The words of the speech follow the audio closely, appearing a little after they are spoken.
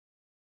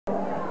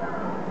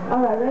All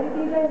right, ready,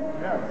 DJ?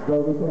 Yes.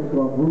 So this one's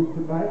called Root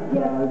Tonight.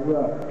 Yes. It's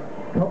a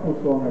couple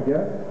song, I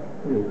guess.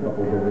 There's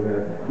couples over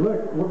there.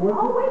 Look, what's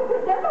oh, wait,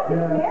 because they're going to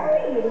get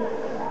married.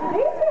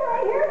 These two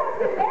right here want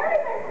to get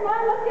married next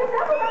month. Let's give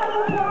them a round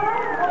of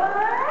applause.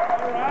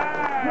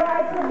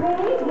 Bride to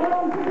be,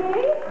 groom to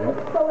be.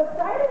 Yep. So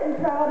excited and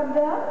proud of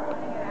them.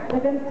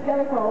 They've been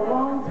together for a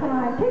long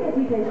time. Take it,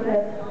 DJ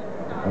Smith.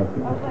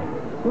 Okay.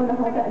 You want to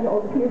hold that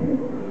over here?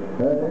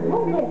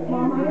 Oh, yes,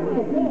 Mama, I need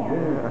a dance.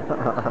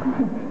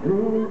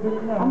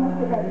 I'm going to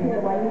sit right here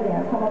while you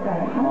dance. How about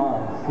that?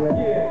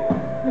 Yeah.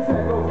 This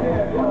ain't no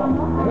dance, y'all.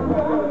 Let's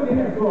go to the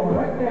dance floor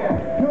right there.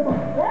 Come on.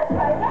 That's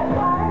right, that's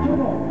right.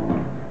 Come on.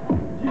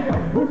 Yeah.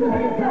 Put your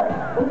hands up.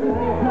 Put your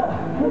hands up.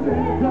 Put your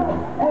hands up.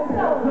 Let's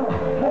go.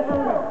 Let's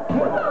go.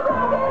 Come on,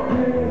 Robin. I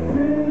can't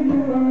see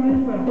you.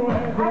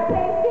 I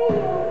can't see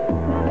you.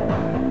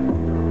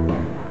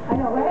 I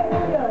know, right?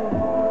 Here we go.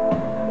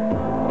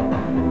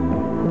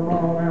 Come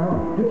on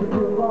now. Get your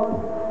groove on.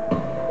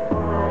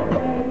 I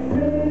can't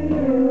see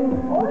you.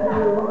 Hola,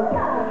 hola.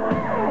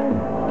 Hi.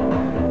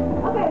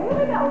 Okay, here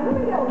we go. Here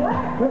we go.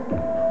 What?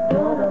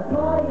 Gonna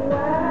call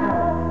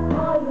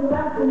you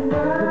out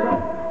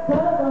tonight.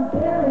 Cause I'm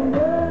feeling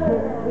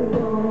good. We're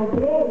gonna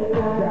get it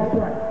right. That's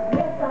right.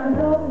 Yes, I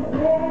know you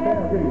can.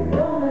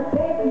 Gonna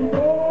take you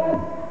there.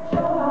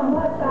 Show how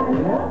much I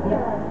love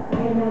you.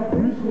 And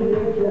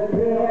appreciate your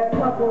care.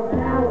 Couples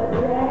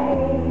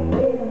nowadays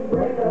didn't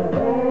break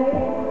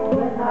away.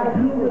 When are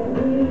you with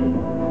me?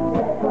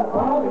 Set for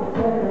all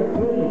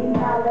eternity.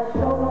 Now let's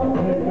show them,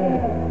 baby,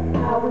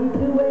 how we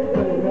do it,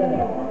 baby.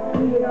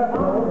 We are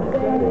all the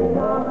same,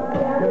 all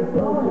together,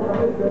 going to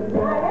make the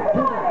night.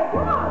 Everybody,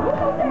 come on, let's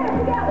go dance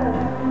together.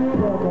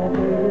 Come on,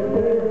 baby,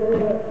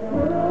 baby.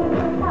 Groove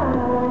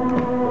tonight.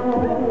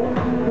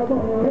 Come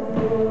on.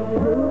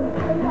 Groove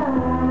tonight.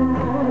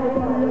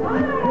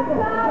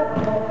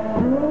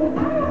 Groove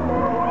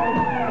tonight.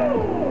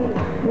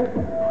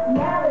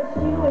 Now it's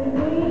you and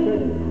me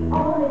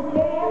on the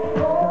dance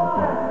floor.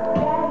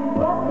 Got you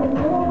bustin'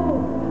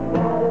 moves.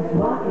 Got us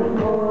rockin'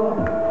 more.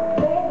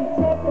 Baby,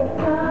 take your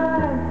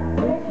time.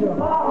 Since you're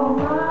all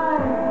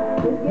mine.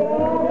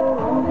 Together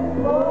on this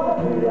floor.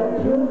 We are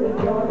truly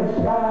gonna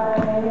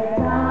shine. And it's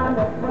time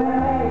to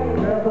pray.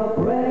 Never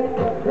break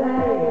the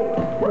day.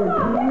 For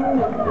you and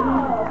me.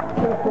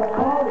 Just for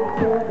all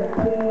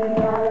eternity.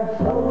 Gotta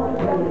show us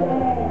your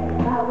day.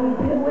 How we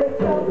do it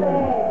your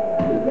way.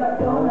 We are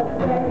gonna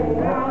set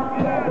it off.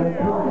 We're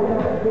gonna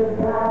have a good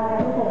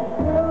time.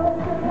 Groove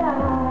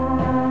tonight.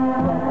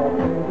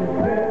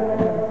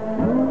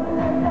 Groove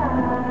tonight.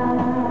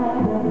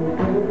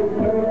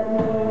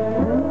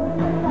 Groove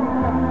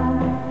tonight.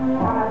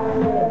 I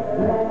said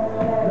let's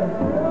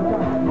groove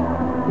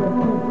tonight.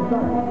 Groove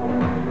tonight.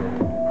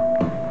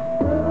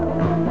 Groove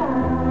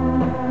tonight.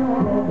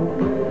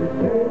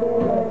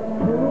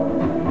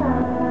 Groove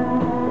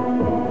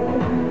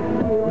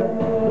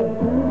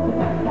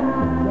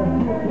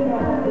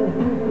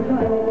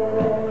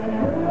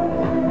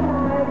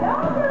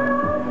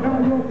Now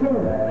your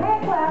turn.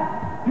 Hand clap,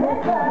 hand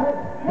clap,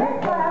 hand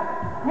clap,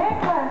 hand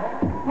clap,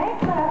 hand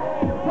clap.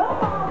 Come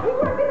on, you're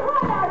working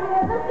hard out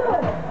here. Let's do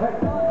it. Hey,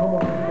 come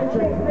on.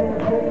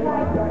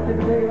 Back in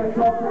the day, like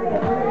so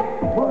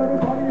well,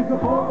 everybody is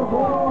above the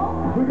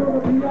wall. We're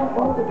gonna be out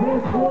on the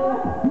dance floor.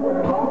 Doing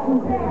it all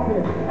through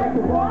dancing. And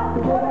the rock,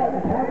 the roll, and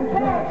having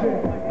action.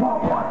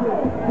 Pop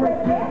rockin', break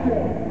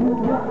dancing.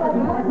 Move up like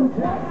Michael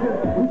Jackson.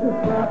 We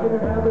just laughing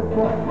and having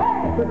fun.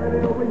 The night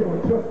ain't over, yo,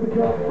 it's just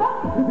begun.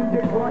 The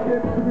DJ's rockin',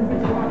 the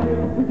music's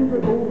rockin'. We keep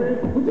it moving,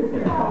 we just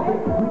can't stop it.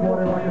 We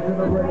want it rockin' till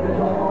the break of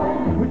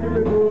dawn. We keep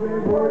it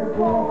moving, word is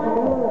long, come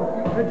on.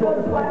 Enjoy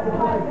this life and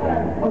life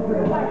back. Under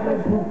the light,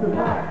 let's move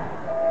tonight.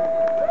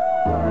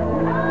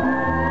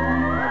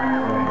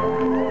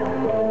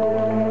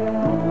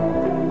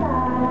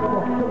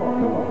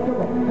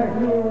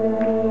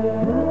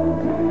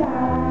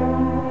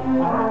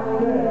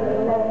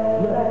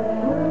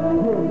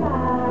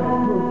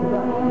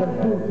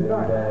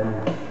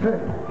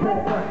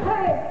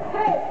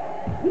 Hey,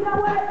 you know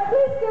what?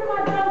 Please give my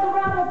girls a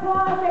round of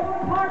applause. They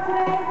worked hard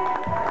today.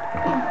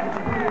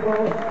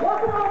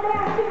 Welcome on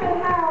down to the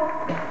house.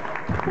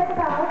 Take a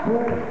bow.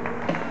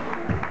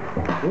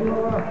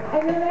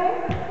 And your name?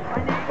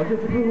 I'll get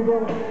your groove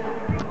on.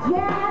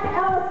 Jan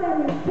Ellison.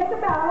 Take a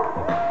bow.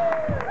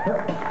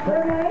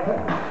 Your name?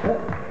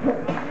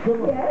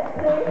 Yes,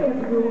 thank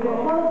you.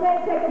 Jose,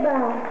 take a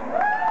bow.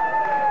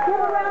 Give a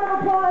round of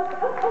applause.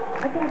 Oh,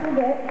 I can't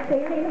forget. Say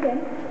your name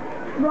again.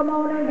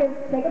 Ramona,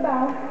 take a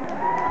bow.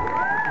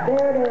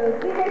 There it is.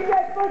 DJ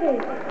Stretch Boogie,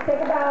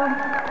 take a bow.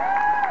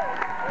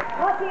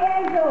 Auti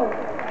Angel,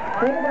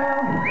 take a bow.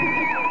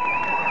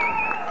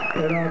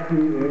 And Auti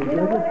Angel. You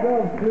know what?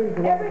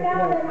 Every now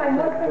and then my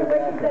husband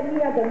wishes that he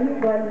had the mute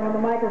button on the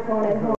microphone at home.